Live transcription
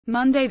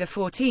Monday,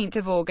 14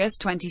 August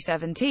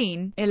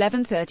 2017,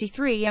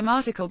 11:33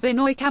 article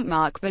Binoy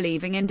Kampmark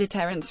believing in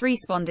deterrence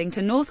responding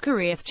to North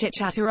Korea's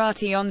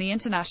chitchatterati on the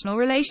international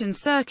relations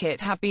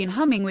circuit have been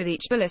humming with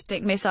each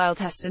ballistic missile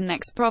test and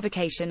next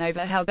provocation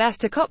over how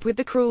best to cope with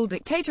the cruel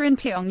dictator in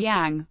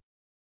Pyongyang.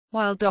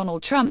 While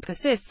Donald Trump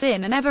persists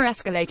in an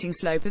ever-escalating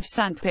slope of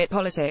sandpit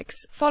politics,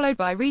 followed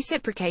by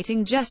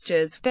reciprocating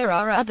gestures, there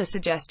are other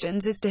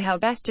suggestions as to how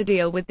best to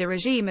deal with the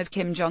regime of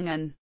Kim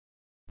Jong-un.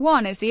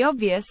 One is the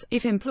obvious,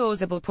 if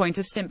implausible point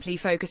of simply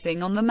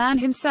focusing on the man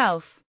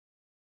himself.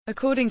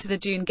 According to the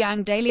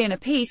Jungang Daily, in a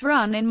piece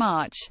run in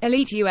March,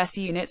 elite U.S.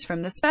 units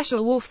from the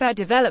Special Warfare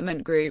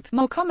Development Group,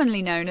 more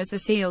commonly known as the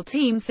SEAL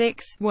Team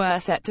 6, were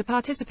set to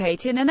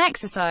participate in an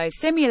exercise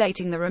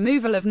simulating the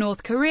removal of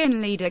North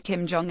Korean leader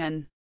Kim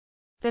Jong-un.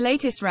 The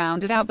latest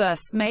round of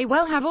outbursts may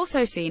well have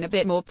also seen a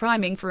bit more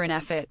priming for an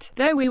effort,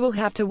 though we will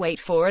have to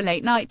wait for a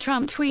late-night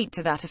Trump tweet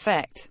to that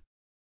effect.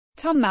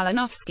 Tom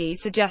Malinowski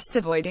suggests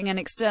avoiding an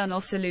external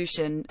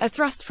solution, a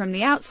thrust from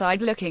the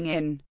outside looking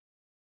in.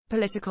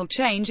 Political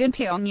change in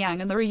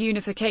Pyongyang and the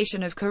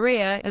reunification of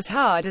Korea, as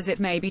hard as it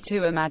may be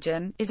to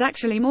imagine, is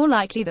actually more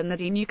likely than the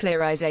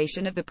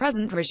denuclearization of the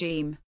present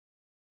regime.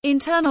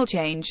 Internal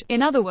change,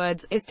 in other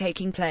words, is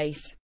taking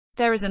place.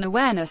 There is an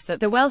awareness that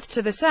the wealth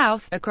to the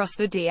south, across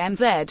the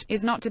DMZ,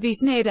 is not to be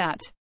sneered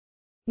at,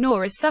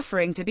 nor is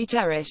suffering to be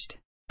cherished.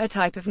 A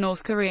type of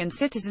North Korean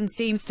citizen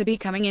seems to be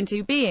coming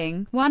into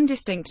being, one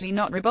distinctly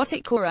not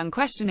robotic or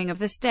unquestioning of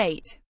the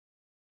state.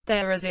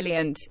 They're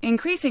resilient,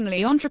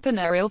 increasingly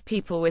entrepreneurial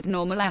people with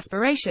normal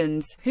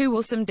aspirations, who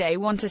will someday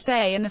want a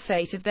say in the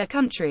fate of their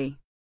country.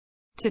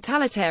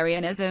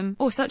 Totalitarianism,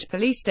 or such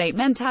police state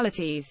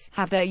mentalities,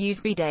 have their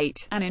use-by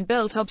date, and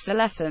inbuilt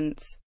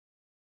obsolescence.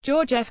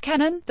 George F.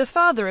 Kennan, the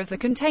father of the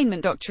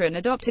containment doctrine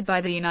adopted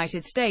by the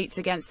United States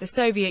against the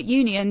Soviet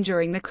Union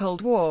during the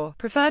Cold War,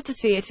 preferred to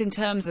see it in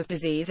terms of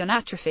disease and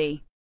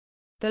atrophy.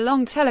 The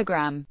Long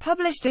Telegram,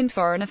 published in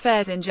Foreign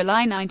Affairs in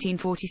July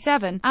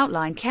 1947,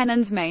 outlined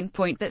Kennan's main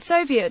point that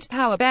Soviet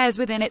power bears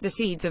within it the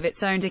seeds of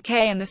its own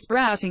decay, and the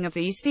sprouting of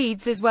these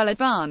seeds is well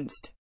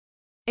advanced.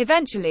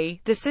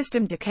 Eventually, the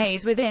system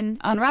decays within,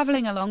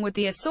 unraveling along with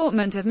the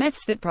assortment of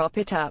myths that prop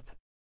it up.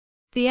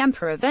 The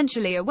emperor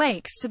eventually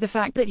awakes to the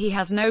fact that he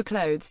has no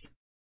clothes.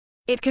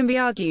 It can be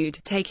argued,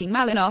 taking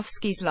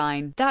Malinowski's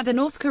line, that the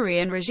North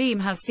Korean regime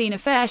has seen a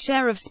fair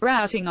share of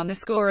sprouting on the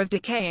score of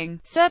decaying,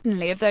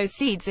 certainly of those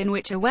seeds in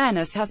which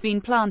awareness has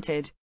been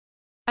planted.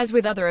 As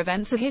with other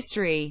events of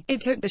history,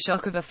 it took the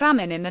shock of a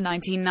famine in the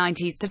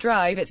 1990s to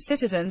drive its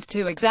citizens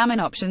to examine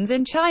options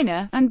in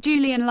China, and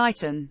duly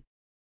enlighten.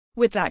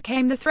 With that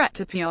came the threat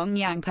to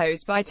Pyongyang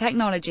posed by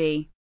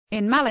technology.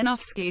 In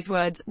Malinowski's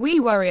words, we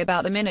worry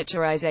about the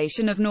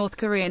miniaturization of North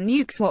Korean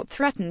nukes. What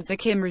threatens the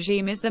Kim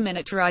regime is the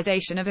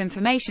miniaturization of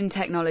information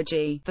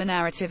technology. The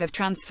narrative of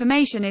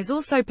transformation is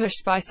also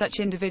pushed by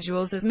such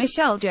individuals as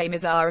Michelle J.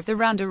 Mazar of the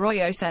Rand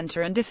Arroyo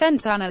Center and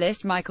defense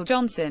analyst Michael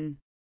Johnson.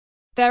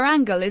 Their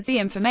angle is the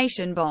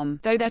information bomb,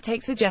 though their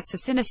take suggests a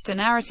sinister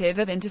narrative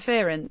of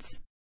interference.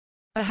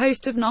 A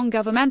host of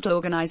non-governmental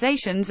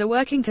organizations are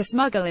working to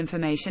smuggle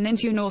information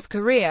into North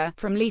Korea,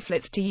 from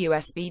leaflets to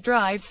USB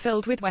drives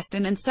filled with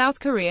Western and South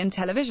Korean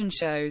television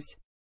shows.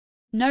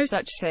 No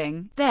such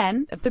thing,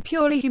 then, of the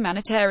purely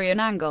humanitarian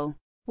angle.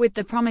 With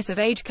the promise of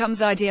aid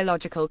comes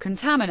ideological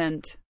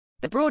contaminant.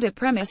 The broader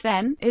premise,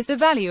 then, is the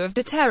value of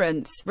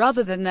deterrence,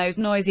 rather than those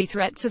noisy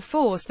threats of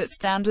force that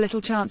stand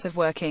little chance of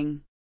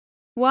working.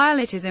 While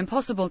it is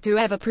impossible to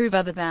ever prove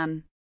other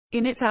than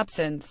in its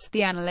absence,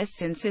 the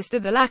analysts insist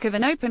that the lack of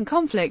an open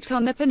conflict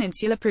on the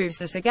peninsula proves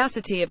the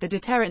sagacity of the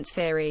deterrence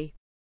theory.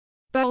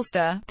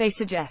 Bolster, they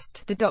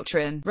suggest, the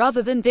doctrine,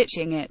 rather than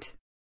ditching it.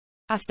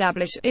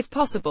 Establish, if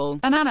possible,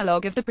 an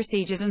analogue of the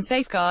procedures and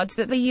safeguards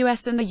that the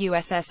US and the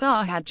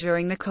USSR had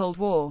during the Cold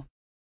War.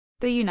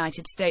 The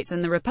United States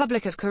and the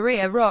Republic of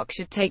Korea ROC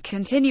should take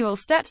continual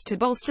steps to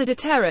bolster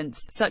deterrence,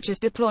 such as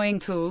deploying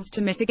tools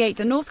to mitigate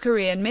the North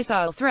Korean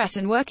missile threat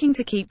and working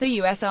to keep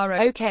the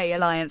US-ROK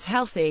alliance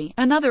healthy.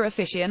 Another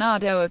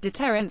aficionado of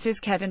deterrence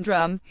is Kevin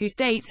Drum, who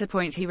states a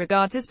point he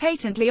regards as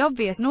patently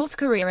obvious: North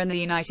Korea and the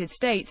United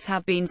States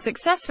have been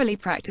successfully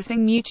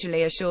practicing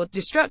mutually assured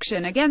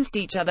destruction against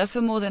each other for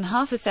more than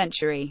half a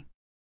century.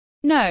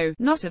 No,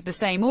 not of the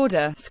same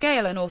order,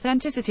 scale and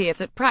authenticity of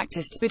that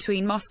practiced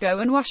between Moscow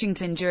and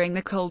Washington during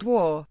the Cold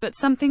War, but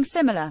something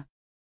similar.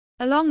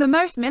 Along the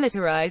most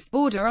militarized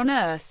border on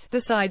Earth, the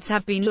sides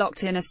have been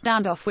locked in a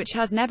standoff which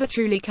has never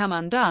truly come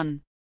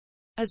undone.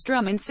 As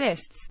Drum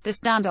insists, the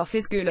standoff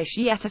is ghoulish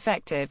yet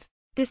effective.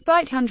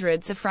 Despite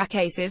hundreds of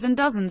fracasses and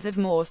dozens of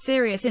more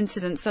serious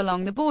incidents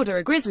along the border,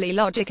 a grisly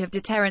logic of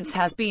deterrence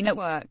has been at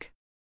work.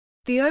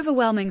 The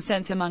overwhelming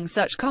sense among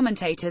such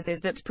commentators is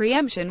that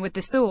preemption with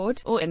the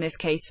sword, or in this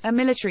case, a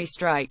military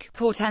strike,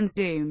 portends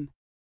doom.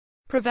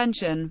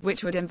 Prevention,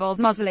 which would involve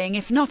muzzling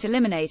if not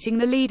eliminating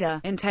the leader,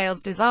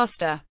 entails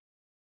disaster.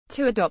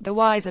 To adopt the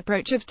wise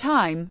approach of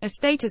time, a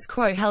status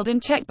quo held in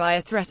check by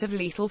a threat of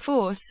lethal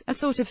force, a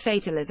sort of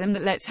fatalism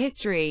that lets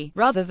history,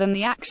 rather than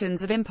the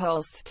actions of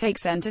impulse, take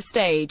center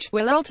stage,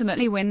 will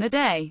ultimately win the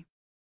day.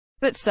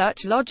 But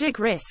such logic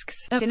risks,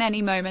 at in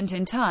any moment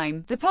in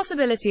time, the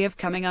possibility of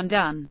coming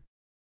undone.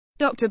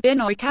 Dr.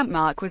 Binoy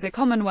Kampmark was a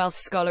Commonwealth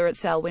Scholar at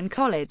Selwyn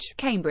College,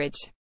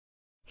 Cambridge.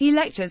 He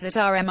lectures at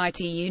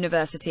RMIT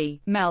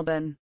University,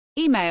 Melbourne.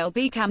 Email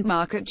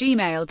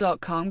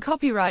bkampmark@gmail.com.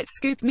 Copyright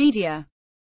Scoop Media.